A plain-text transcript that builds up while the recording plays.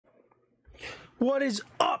What is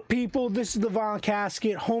up, people? This is the Violent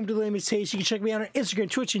Casket, home to the latest taste. You can check me out on Instagram,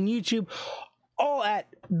 Twitch, and YouTube, all at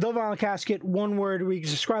the Violent Casket, one word, where you can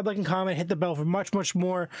subscribe, like, and comment, hit the bell for much, much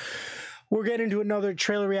more. We're getting into another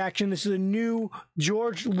trailer reaction. This is a new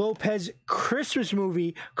George Lopez Christmas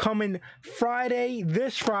movie coming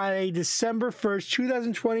this Friday, December 1st,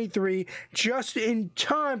 2023, just in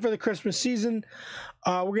time for the Christmas season.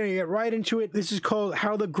 We're going to get right into it. This is called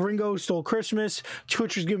How the Gringo Stole Christmas.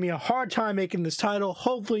 Twitch is giving me a hard time making this title.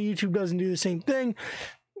 Hopefully YouTube doesn't do the same thing.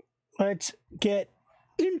 Let's get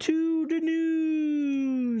into the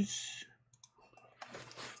news.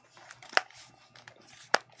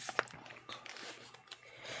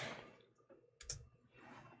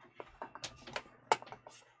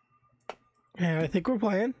 And I think we're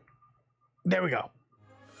playing. There we go.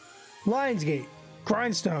 Lionsgate,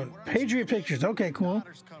 Grindstone, Patriot Pictures. Okay, cool.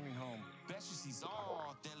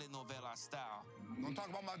 Don't talk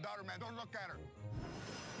about my daughter, man. Don't look at her.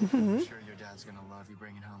 I'm sure your dad's gonna love you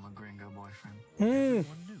bringing home a Gringo boyfriend. Everyone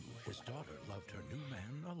knew his daughter loved her new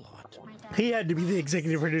man a lot. He had to be the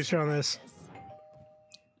executive producer on this.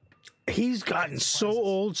 He's gotten so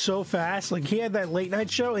old so fast. Like, he had that late night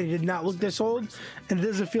show and he did not look this old, and it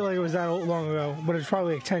doesn't feel like it was that long ago, but it's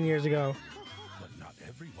probably like 10 years ago. But not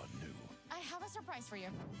everyone knew. I have a surprise for you.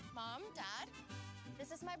 Mom, Dad,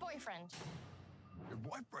 this is my boyfriend. Your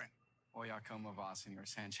boyfriend? Voy a como va, Senor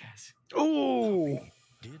Sanchez. Oh,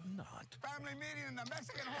 Did not. Family meeting in the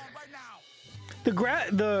Mexican home right now.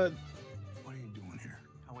 What are you doing here?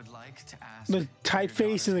 I would like to ask. The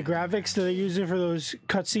typeface and the graphics that they're using for those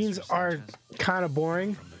cutscenes are kind of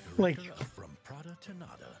boring. Like, From Prada to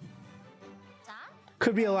Nada. Dad?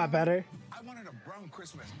 could be a lot better. I wanted a brown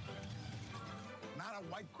Christmas, not a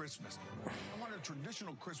white Christmas. I wanted a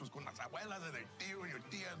traditional Christmas con las abuelas and their tío and your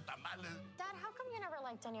tía and tamales. Dad, how come you never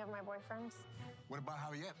liked any of my boyfriends? What about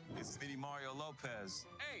Javier? It's Speedy Mario Lopez.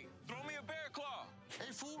 Hey, throw me a bear claw.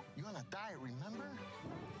 Hey, fool, you on a diet, remember?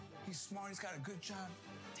 He's smart, he's got a good job.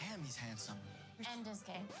 Damn, he's handsome. And is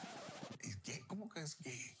gay. He's gay. ¿Cómo que es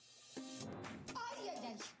gay?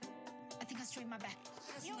 I think I strained my back.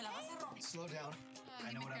 You okay? Slow down.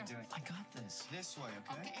 I know what I'm doing. I got this. This way,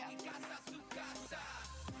 okay?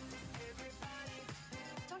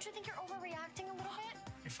 Don't you think you're overreacting a little bit?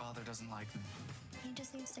 Your father doesn't like me. He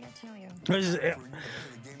just needs to get to know you. This is For you to play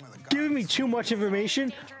the game of the giving me gods. too much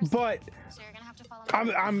information, but So you're gonna have to follow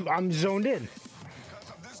me. I'm zoned in. Because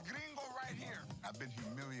of this gringo right here, I've been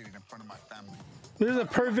humiliated in front of my family. This is a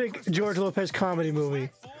perfect George Lopez comedy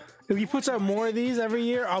movie. If he puts out more of these every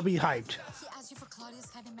year, I'll be hyped. He asked you for Claudia's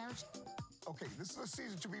hand in marriage. Okay, this is a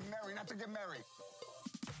season to be married, not to get married.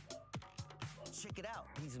 Check it out.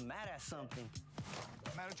 He's mad at something.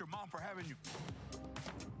 I'm mad at your mom for having you.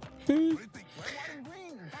 What do you think? Red, white, and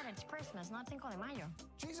green. Dad, it's Christmas, not Cinco de Mayo.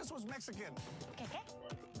 Jesus was Mexican. ¿Qué?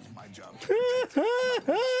 It's my job.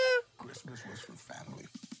 Christmas was for family.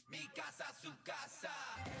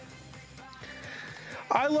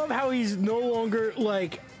 I love how he's no longer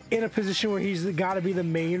like in a position where he's got to be the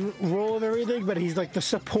main role of everything, but he's like the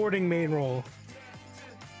supporting main role.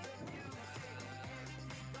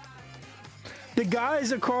 The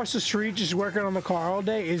guys across the street just working on the car all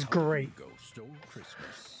day is great. Gringo stole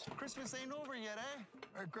Christmas. Christmas ain't over yet, eh?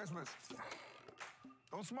 Merry Christmas.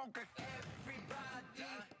 Don't smoke it.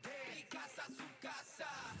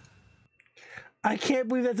 I can't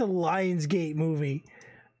believe that's a Lionsgate movie.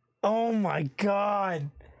 Oh my god.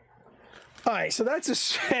 All right, so that's a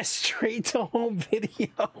straight to home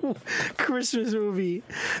video Christmas movie.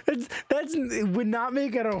 That's it would not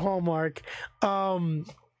make it a Hallmark. But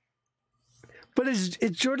it's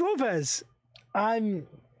George Lopez. I'm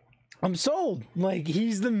sold. Like,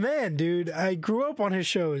 he's the man, dude. I grew up on his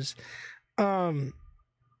shows. Yeah,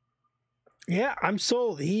 I'm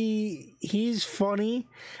sold. He's funny,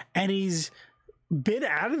 and he's been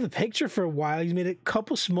out of the picture for a while. He's made a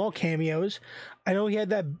couple small cameos. I know he had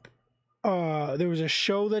that there was a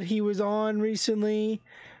show that he was on recently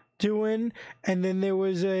doing, and then there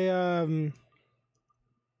was a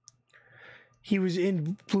he was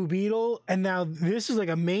in Blue Beetle, and now this is like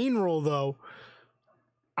a main role though.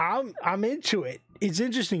 I'm into it. It's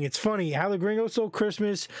interesting. It's funny. How the Gringo Stole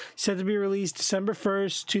Christmas, set to be released December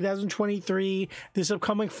 1st, 2023. This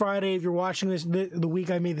upcoming Friday, if you're watching this the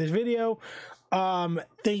week I made this video. Thank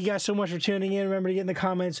you guys so much for tuning in. Remember to get in the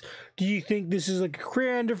comments. Do you think this is like a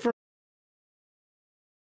career ender for